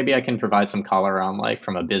 But maybe I can provide some color on, like,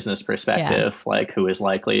 from a business perspective, like who is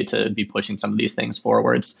likely to be pushing some of these things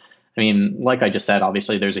forwards. I mean, like I just said,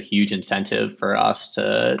 obviously there's a huge incentive for us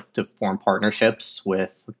to form partnerships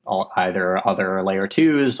with either other layer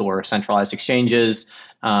twos or centralized exchanges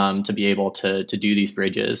to be able to do these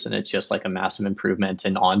bridges. And it's just like a massive improvement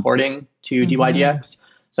in onboarding to DYDX.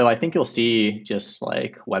 So I think you'll see, just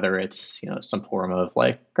like whether it's, some form of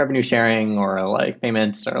like revenue sharing or like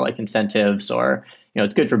payments or like incentives, or,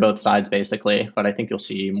 it's good for both sides basically. But I think you'll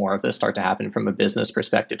see more of this start to happen from a business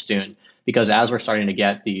perspective soon, because as we're starting to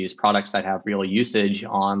get these products that have real usage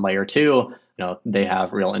on layer two, they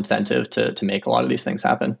have real incentive to make a lot of these things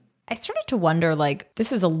happen. I started to wonder, like,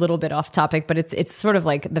 this is a little bit off topic, but it's sort of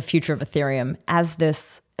like the future of Ethereum as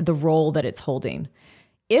the role that it's holding.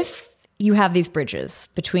 If you have these bridges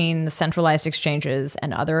between the centralized exchanges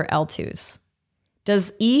and other L2s,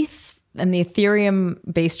 does ETH and the Ethereum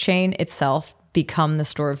base chain itself become the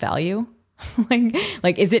store of value?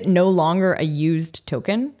 like, is it no longer a used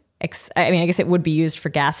token? I guess it would be used for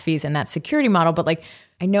gas fees in that security model, but like,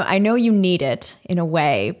 I know you need it in a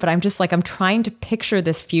way, but I'm just like, I'm trying to picture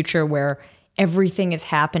this future where everything is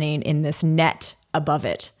happening in this net above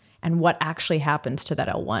it, and what actually happens to that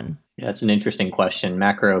L1. Yeah, it's an interesting question.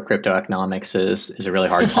 Macro crypto economics is a really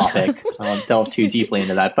hard topic. I won't delve too deeply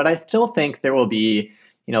into that, but I still think there will be,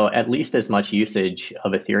 at least as much usage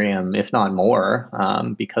of Ethereum, if not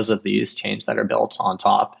more, because of these chains that are built on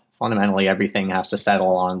top. Fundamentally, everything has to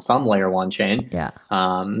settle on some layer one chain. Yeah.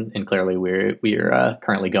 And clearly, we're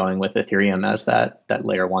currently going with Ethereum as that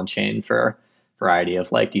layer one chain for a variety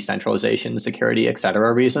of like decentralization, security, et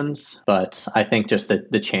cetera reasons. But I think just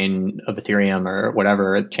the chain of Ethereum or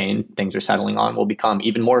whatever chain things are settling on will become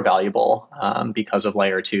even more valuable because of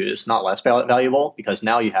layer twos, not less valuable, because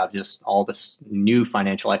now you have just all this new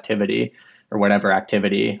financial activity or whatever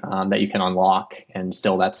activity that you can unlock, and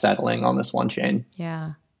still that's settling on this one chain.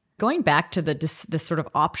 Yeah. Going back to the sort of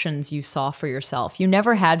options you saw for yourself, you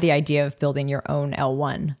never had the idea of building your own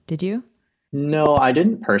L1, did you? No, I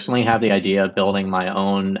didn't personally have the idea of building my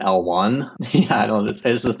own L1. Yeah, I know this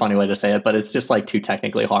is a funny way to say it, but it's just like too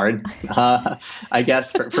technically hard. I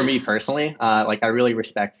guess for me personally, like I really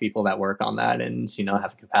respect people that work on that and,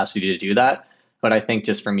 have the capacity to do that. But I think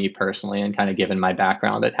just for me personally, and kind of given my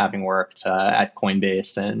background at having worked at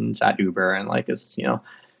Coinbase and at Uber and like as,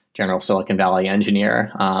 general Silicon Valley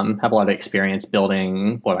engineer, have a lot of experience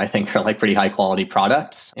building what I think are like pretty high quality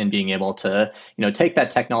products, and being able to, take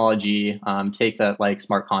that technology, take that like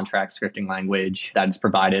smart contract scripting language that is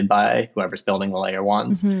provided by whoever's building the layer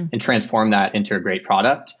ones, and transform that into a great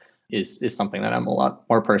product is something that I'm a lot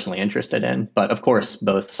more personally interested in. But of course,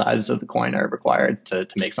 both sides of the coin are required to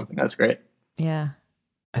make something that's great. Yeah.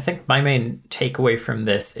 I think my main takeaway from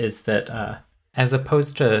this is that as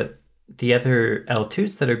opposed to the other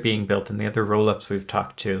L2s that are being built and the other rollups we've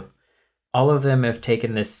talked to, all of them have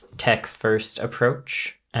taken this tech-first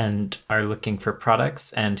approach and are looking for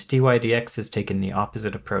products. And DYDX has taken the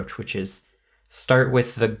opposite approach, which is start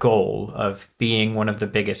with the goal of being one of the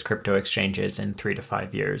biggest crypto exchanges in 3 to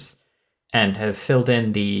 5 years, and have filled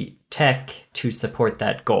in the tech to support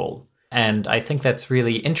that goal. And I think that's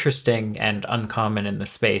really interesting and uncommon in the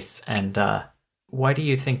space. And why do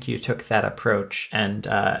you think you took that approach? And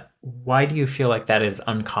why do you feel like that is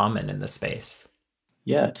uncommon in the space?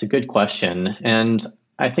 Yeah, it's a good question. And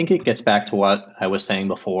I think it gets back to what I was saying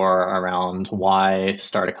before around why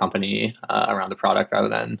start a company around a product rather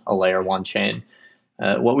than a layer one chain.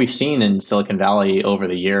 What we've seen in Silicon Valley over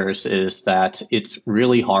the years is that it's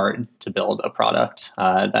really hard to build a product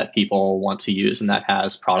that people want to use and that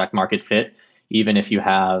has product market fit, even if you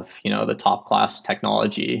have, the top class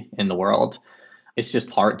technology in the world. It's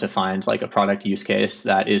just hard to find like a product use case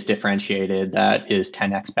that is differentiated, that is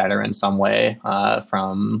 10x better in some way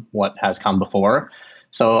from what has come before.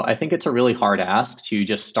 So I think it's a really hard ask to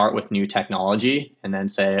just start with new technology and then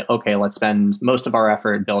say, okay, let's spend most of our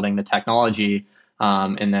effort building the technology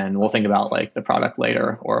And then we'll think about like the product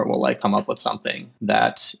later, or we'll like come up with something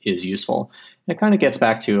that is useful. It kind of gets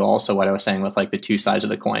back to also what I was saying with like the two sides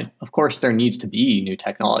of the coin. Of course, there needs to be new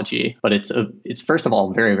technology, but it's first of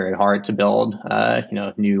all very, very hard to build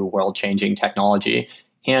new world-changing technology.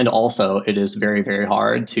 And also, it is very, very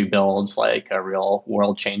hard to build like a real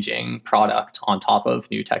world-changing product on top of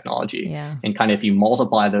new technology. Yeah. And kind of if you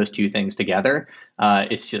multiply those two things together,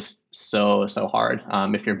 it's just so hard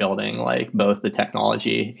if you're building like both the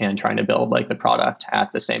technology and trying to build like the product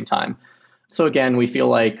at the same time. So again, we feel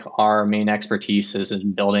like our main expertise is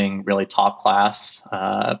in building really top class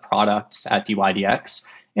products at DYDX.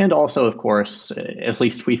 And also, of course, at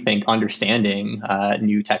least we think understanding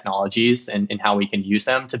new technologies and how we can use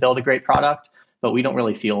them to build a great product. But we don't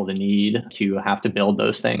really feel the need to have to build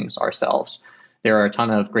those things ourselves. There are a ton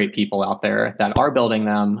of great people out there that are building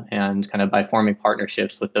them, and kind of by forming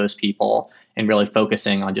partnerships with those people and really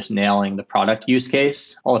focusing on just nailing the product use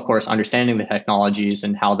case, while of course understanding the technologies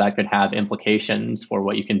and how that could have implications for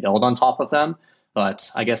what you can build on top of them. But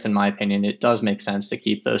I guess in my opinion, it does make sense to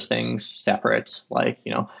keep those things separate. Like,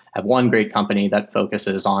 have one great company that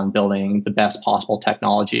focuses on building the best possible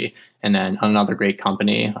technology, and then another great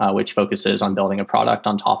company which focuses on building a product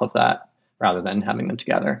on top of that, rather than having them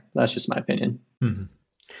together. That's just my opinion. Mm-hmm.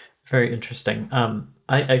 Very interesting.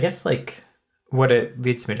 I guess like what it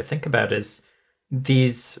leads me to think about is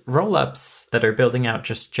these rollups that are building out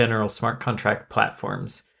just general smart contract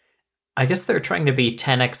platforms. I guess they're trying to be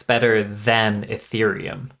 10x better than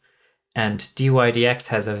Ethereum. And DYDX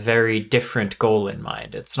has a very different goal in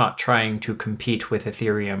mind. It's not trying to compete with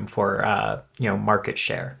Ethereum for market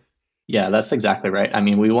share. Yeah, that's exactly right. I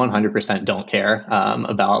mean, we 100% don't care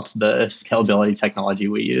about the scalability technology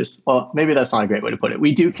we use. Well, maybe that's not a great way to put it.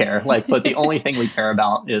 We do care, but the only thing we care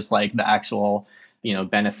about is like the actual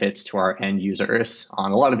benefits to our end users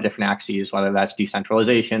on a lot of different axes, whether that's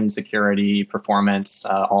decentralization, security, performance,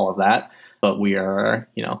 all of that. But we are,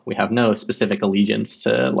 we have no specific allegiance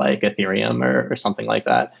to like Ethereum or something like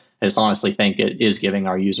that. I just honestly think it is giving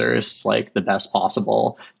our users like the best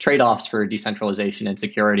possible trade-offs for decentralization and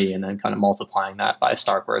security, and then kind of multiplying that by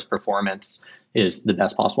Starkware's performance is the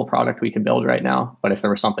best possible product we can build right now. But if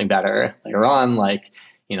there was something better later on,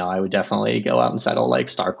 I would definitely go out and settle like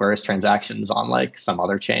Starkware's transactions on like some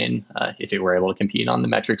other chain if it were able to compete on the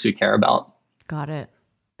metrics we care about. Got it.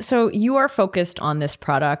 So you are focused on this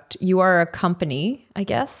product. You are a company, I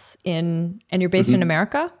guess, and you're based in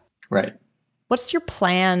America? Right. What's your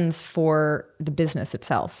plans for the business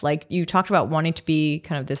itself? Like you talked about wanting to be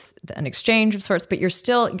kind of an exchange of sorts, but you're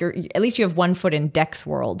at least you have one foot in DEX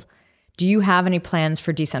world. Do you have any plans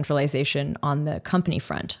for decentralization on the company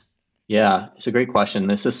front? Yeah, it's a great question.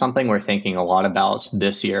 This is something we're thinking a lot about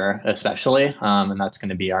this year, especially, and that's going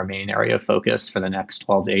to be our main area of focus for the next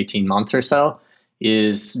 12 to 18 months or so,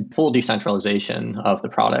 is full decentralization of the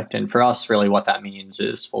product. And for us, really what that means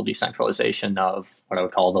is full decentralization of what I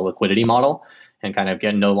would call the liquidity model, and kind of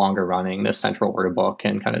no longer running this central order book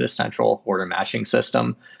and kind of this central order matching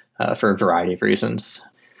system for a variety of reasons.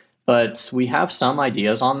 But we have some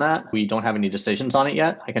ideas on that. We don't have any decisions on it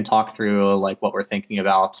yet. I can talk through like what we're thinking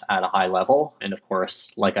about at a high level. And of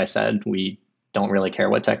course, like I said, we don't really care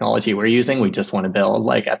what technology we're using. We just want to build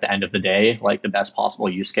like at the end of the day, like the best possible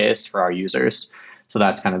use case for our users. So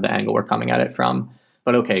that's kind of the angle we're coming at it from.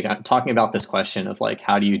 But okay, talking about this question of like,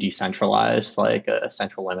 how do you decentralize like a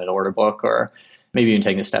central limit order book, or maybe even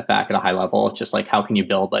taking a step back at a high level, just like how can you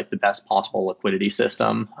build like the best possible liquidity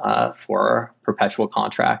system for perpetual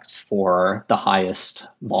contracts for the highest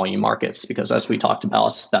volume markets? Because as we talked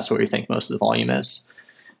about, that's where we think most of the volume is.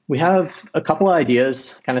 We have a couple of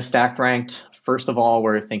ideas kind of stack ranked. First of all,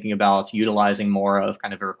 we're thinking about utilizing more of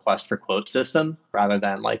kind of a request for quote system rather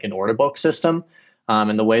than like an order book system.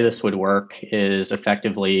 And the way this would work is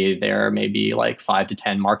effectively there may be like 5 to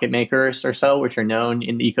 10 market makers or so, which are known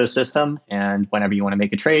in the ecosystem. And whenever you want to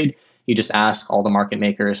make a trade, you just ask all the market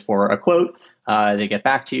makers for a quote. They get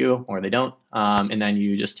back to you or they don't. And then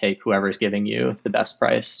you just take whoever's giving you the best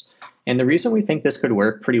price. And the reason we think this could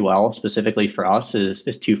work pretty well, specifically for us, is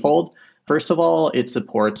twofold. First of all, it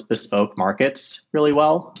supports bespoke markets really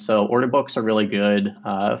well. So order books are really good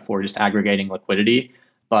for just aggregating liquidity.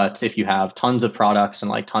 But if you have tons of products and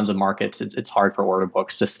like tons of markets, it's hard for order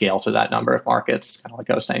books to scale to that number of markets, kind of like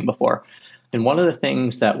I was saying before. And one of the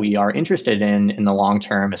things that we are interested in the long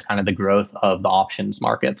term is kind of the growth of the options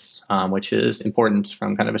markets, which is important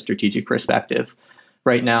from kind of a strategic perspective.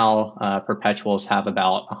 Right now, perpetuals have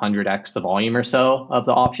about 100x the volume or so of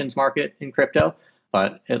the options market in crypto.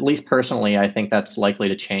 But at least personally, I think that's likely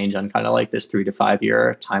to change on kind of like this 3 to 5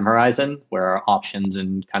 year time horizon, where options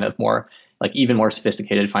and kind of more like even more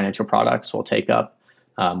sophisticated financial products will take up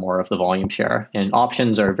more of the volume share. And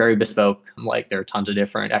options are very bespoke. Like there are tons of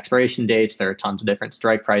different expiration dates. There are tons of different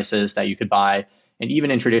strike prices that you could buy. And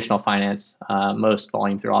even in traditional finance, most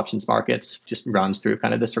volume through options markets just runs through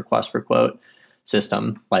kind of this request for quote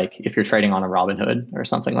system. Like if you're trading on a Robinhood or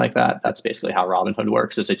something like that, that's basically how Robinhood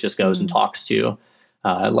works, is it just goes and talks to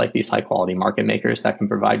like these high quality market makers that can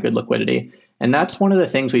provide good liquidity. And that's one of the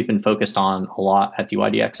things we've been focused on a lot at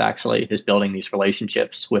DYDX, actually, is building these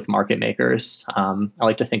relationships with market makers. I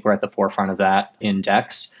like to think we're at the forefront of that in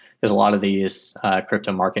DEX, because a lot of these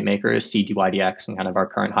crypto market makers see DYDX and kind of our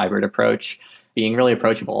current hybrid approach being really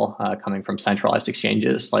approachable, coming from centralized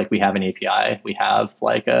exchanges. Like we have an API, we have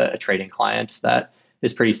like a trading client that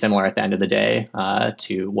is pretty similar at the end of the day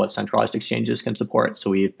to what centralized exchanges can support.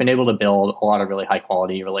 So we've been able to build a lot of really high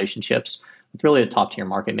quality relationships with really the top tier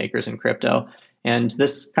market makers in crypto. And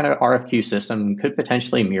this kind of RFQ system could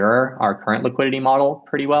potentially mirror our current liquidity model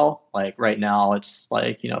pretty well. Like right now, it's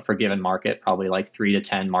like, for a given market, probably like 3 to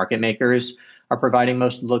 10 market makers are providing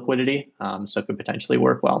most of the liquidity. So it could potentially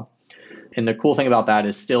work well. And the cool thing about that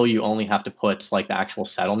is still you only have to put like the actual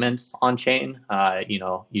settlements on chain. You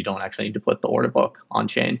don't actually need to put the order book on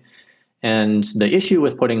chain. And the issue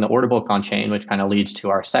with putting the order book on chain, which kind of leads to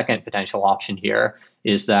our second potential option here,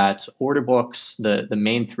 is that order books, the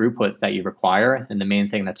main throughput that you require and the main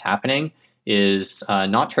thing that's happening is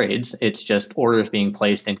not trades. It's just orders being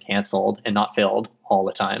placed and canceled and not filled all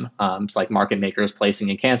the time. It's like market makers placing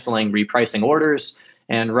and canceling, repricing orders.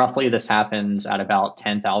 And roughly this happens at about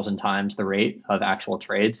 10,000 times the rate of actual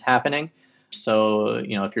trades happening. So,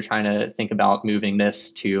 if you're trying to think about moving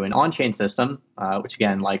this to an on-chain system, which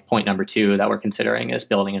again, like point number 2 that we're considering is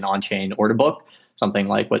building an on-chain order book, something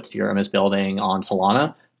like what Serum is building on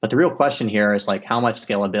Solana. But the real question here is like, how much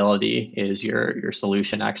scalability is your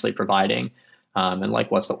solution actually providing? And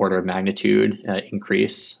like, what's the order of magnitude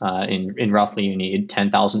increase? In roughly, you need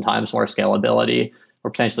 10,000 times more scalability, or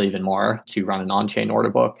potentially even more, to run an on-chain order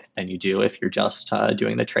book than you do if you're just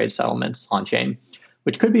doing the trade settlements on-chain,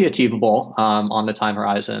 which could be achievable on the time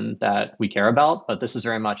horizon that we care about. But this is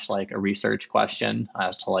very much like a research question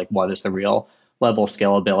as to like what is the real level of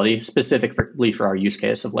scalability, specifically for our use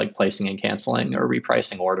case of like placing and canceling or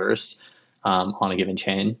repricing orders on a given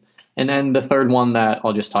chain. And then the third one that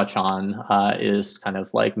I'll just touch on is kind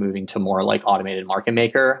of like moving to more like automated market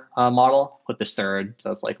maker model. Put this third, so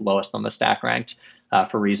it's like lowest on the stack ranked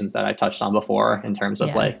for reasons that I touched on before, in terms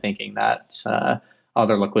of like thinking that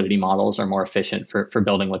other liquidity models are more efficient for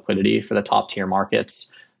building liquidity for the top tier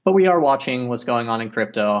markets. But we are watching what's going on in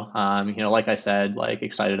crypto. Like I said, like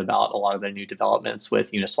excited about a lot of the new developments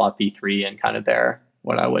with Uniswap v3 and kind of their,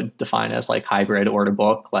 what I would define as like hybrid order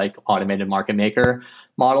book, like automated market maker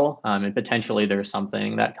model. And potentially there's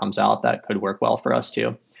something that comes out that could work well for us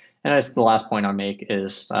too. And as the last point I'll make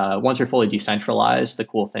is once you're fully decentralized, the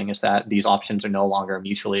cool thing is that these options are no longer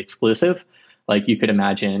mutually exclusive. Like you could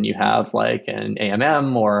imagine you have like an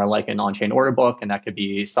AMM or like an on-chain order book, and that could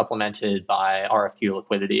be supplemented by RFQ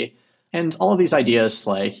liquidity. And all of these ideas,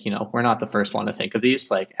 like, we're not the first one to think of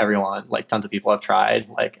these. Like everyone, like tons of people have tried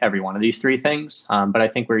like every one of these 3 things. But I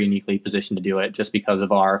think we're uniquely positioned to do it just because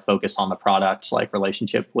of our focus on the product, like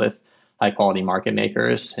relationship with high quality market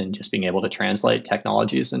makers, and just being able to translate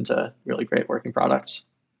technologies into really great working products.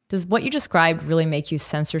 Does what you described really make you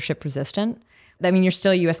censorship resistant? I mean, you're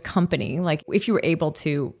still a US company. Like if you were able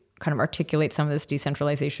to kind of articulate some of this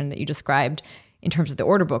decentralization that you described in terms of the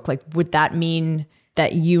order book, like would that mean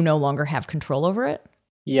that you no longer have control over it?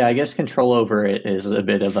 Yeah, I guess control over it is a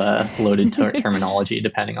bit of a loaded terminology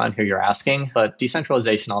depending on who you're asking. But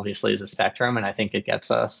decentralization obviously is a spectrum, and I think it gets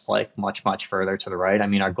us like much, much further to the right. I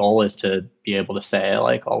mean, our goal is to be able to say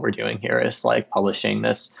like all we're doing here is like publishing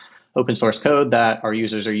this open source code that our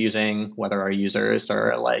users are using, whether our users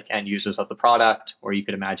are like end users of the product, or you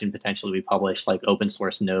could imagine potentially we publish like open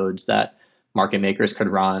source nodes that market makers could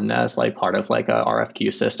run as like part of like a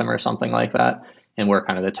RFQ system or something like that. And we're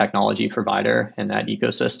kind of the technology provider in that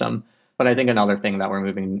ecosystem. But I think another thing that we're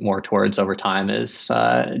moving more towards over time is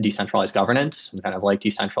decentralized governance and kind of like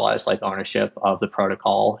decentralized like ownership of the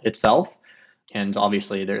protocol itself. And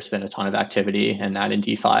obviously there's been a ton of activity in that in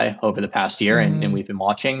DeFi over the past year, and we've been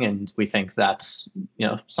watching, and we think that's,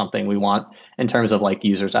 something we want in terms of like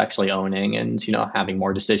users actually owning and, having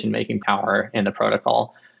more decision-making power in the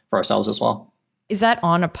protocol for ourselves as well. Is that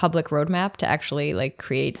on a public roadmap to actually like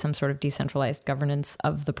create some sort of decentralized governance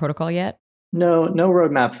of the protocol yet? No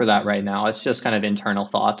roadmap for that right now. It's just kind of internal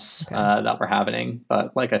thoughts that we're having.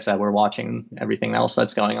 But like I said, we're watching everything else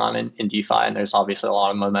that's going on in DeFi, and there's obviously a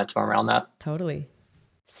lot of momentum around that. Totally.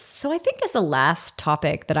 So I think as a last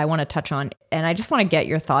topic that I want to touch on, and I just want to get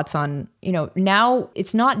your thoughts on, now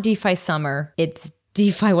it's not DeFi summer, it's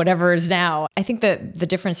DeFi whatever is now. I think that the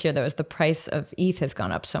difference here, though, is the price of ETH has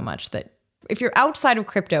gone up so much that if you're outside of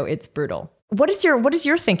crypto, it's brutal. What is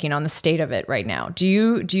your thinking on the state of it right now? Do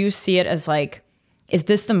you see it as like, is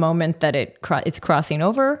this the moment that it's crossing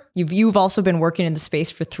over? You've also been working in the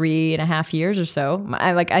space for 3.5 years or so.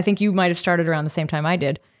 I think you might have started around the same time I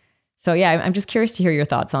did. So yeah, I'm just curious to hear your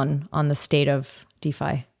thoughts on the state of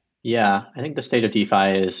DeFi. Yeah, I think the state of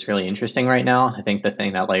DeFi is really interesting right now. I think the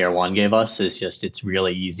thing that Layer 1 gave us is just it's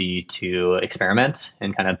really easy to experiment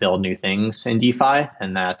and kind of build new things in DeFi.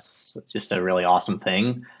 And that's just a really awesome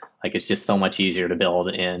thing. Like it's just so much easier to build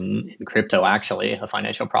in crypto, actually, a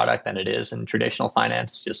financial product than it is in traditional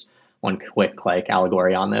finance. Just one quick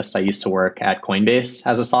allegory on this. I used to work at Coinbase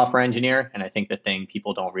as a software engineer. And I think the thing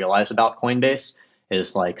people don't realize about Coinbase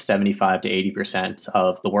is 75 to 80%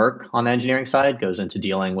 of the work on the engineering side goes into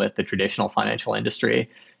dealing with the traditional financial industry,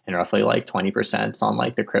 and roughly 20%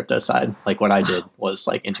 on the crypto side. What I did was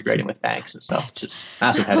integrating with banks and stuff. It's just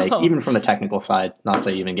massive headache, even from the technical side, not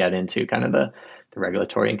to even get into kind of the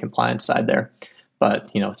regulatory and compliance side there. But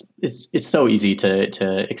it's so easy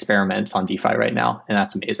to experiment on DeFi right now, and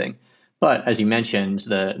that's amazing. But as you mentioned,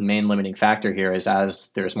 the main limiting factor here is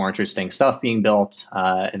as there's more interesting stuff being built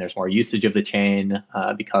and there's more usage of the chain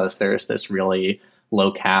because there's this really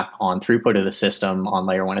low cap on throughput of the system on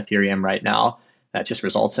Layer 1 Ethereum right now, that just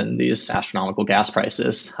results in these astronomical gas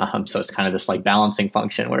prices. So it's kind of this balancing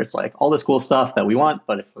function where it's all this cool stuff that we want,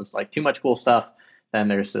 but if it's too much cool stuff, then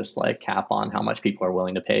there's this cap on how much people are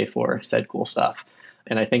willing to pay for said cool stuff.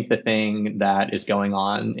 And I think the thing that is going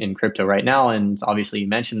on in crypto right now, and obviously you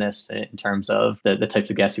mentioned this in terms of the types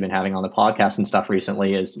of guests you've been having on the podcast and stuff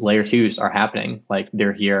recently, is Layer 2s are happening.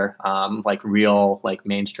 They're here. Real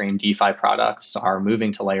mainstream DeFi products are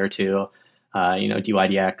moving to Layer 2.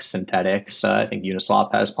 DYDX, Synthetics. I think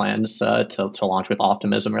Uniswap has plans to launch with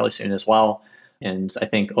Optimism really soon as well. And I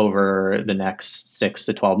think over the next 6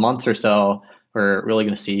 to 12 months or so, we're really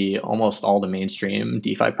going to see almost all the mainstream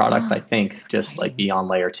DeFi products, I think, just be on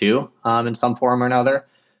Layer 2 in some form or another.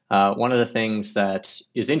 One of the things that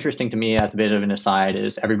is interesting to me as a bit of an aside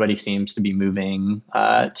is everybody seems to be moving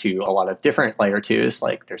to a lot of different Layer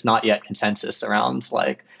 2s. There's not yet consensus around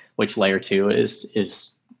which Layer 2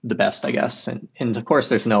 is the best, I guess. And of course,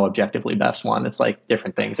 there's no objectively best one. It's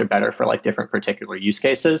different things are better for different particular use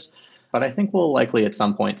cases. But I think we'll likely at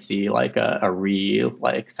some point see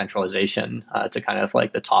a centralization to kind of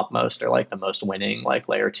the topmost or the most winning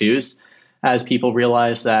Layer 2s, as people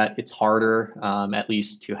realize that it's harder at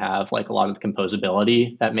least to have a lot of the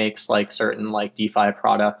composability that makes certain DeFi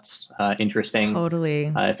products interesting.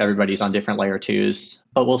 Totally. If everybody's on different Layer 2s,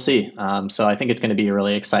 but we'll see. So I think it's going to be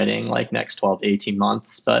really exciting next 12 to 18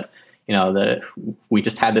 months. But we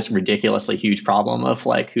just had this ridiculously huge problem of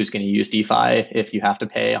who's going to use DeFi if you have to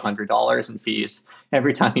pay $100 in fees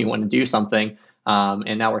every time you want to do something.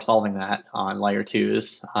 And now we're solving that on Layer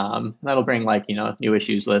 2s. That'll bring new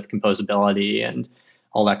issues with composability and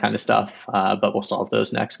all that kind of stuff. But we'll solve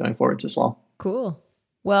those next going forwards as well. Cool.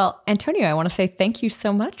 Well, Antonio, I want to say thank you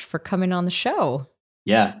so much for coming on the show.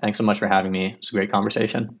 Yeah, thanks so much for having me. It's a great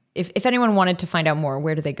conversation. If anyone wanted to find out more,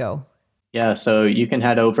 where do they go? Yeah, so you can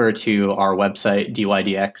head over to our website,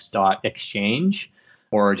 dydx.exchange,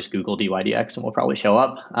 or just Google DYDX and we'll probably show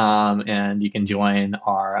up. And you can join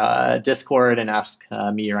our Discord and ask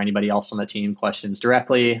me or anybody else on the team questions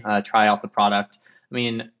directly, try out the product. I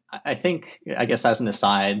mean, I guess as an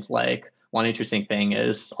aside, one interesting thing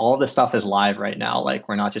is all of this stuff is live right now.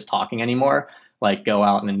 We're not just talking anymore. Go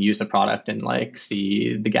out and then use the product and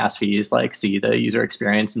see the gas fees, see the user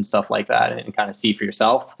experience and stuff like that, and kind of see for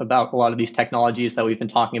yourself about a lot of these technologies that we've been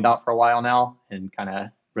talking about for a while now. And kind of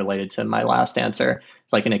related to my last answer,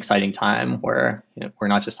 it's an exciting time where we're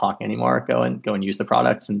not just talking anymore. Go and use the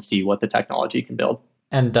products and see what the technology can build.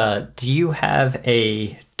 And do you have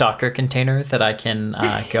a Docker container that I can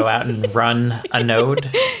go out and run a node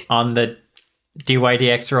on the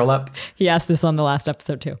DYDX rollup? He asked this on the last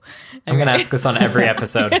episode too. Anyway. I'm going to ask this on every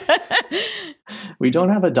episode. We don't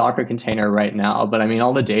have a Docker container right now, but I mean,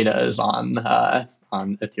 all the data is on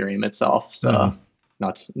Ethereum itself. So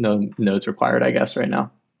no nodes required, I guess, right now.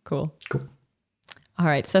 Cool. All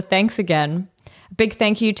right. So thanks again. Big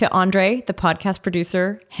thank you to Andre, the podcast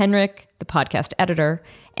producer, Henrik, the podcast editor,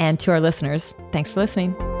 and to our listeners. Thanks for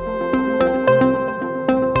listening.